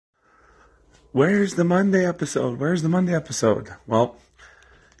Where's the Monday episode? Where's the Monday episode? Well,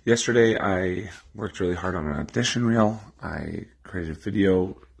 yesterday I worked really hard on an audition reel. I created a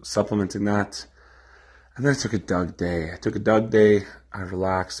video supplementing that. And then I took a Doug day. I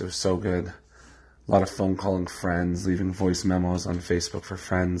relaxed. It was so good. A lot of phone calling friends, leaving voice memos on Facebook for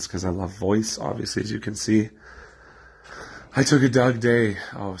friends because I love voice, obviously, as you can see. I took a Doug day.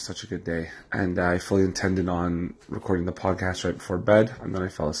 Oh, such a good day. And I fully intended on recording the podcast right before bed, and then I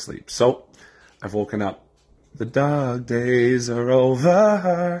fell asleep. So I've woken up. The Doug days are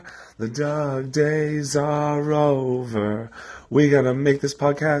over. The Doug days are over. We gotta make this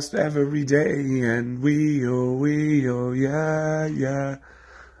podcast every day, and yeah.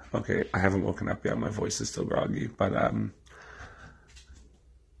 Okay, I haven't woken up yet. My voice is still groggy, but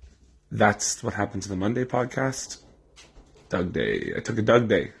that's what happened to the Monday podcast. Doug day. I took a Doug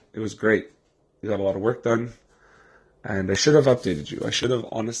day. It was great. We got a lot of work done, and I should have updated you.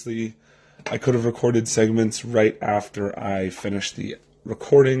 I could have recorded segments right after I finished the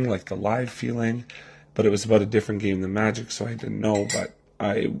recording, like the live feeling, but it was about a different game than Magic, so I didn't know, but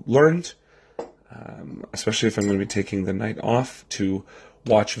I learned, especially if I'm going to be taking the night off, to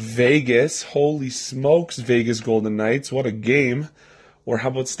watch Vegas. Holy smokes, Vegas Golden Knights. What a game. Or how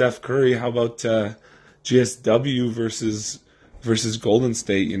about Steph Curry? How about GSW versus Golden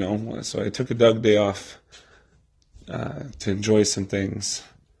State, you know? So I took a Doug day off to enjoy some things.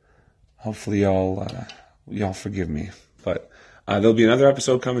 Hopefully y'all forgive me. But there'll be another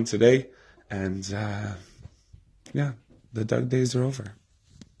episode coming today. And yeah, the Doug days are over.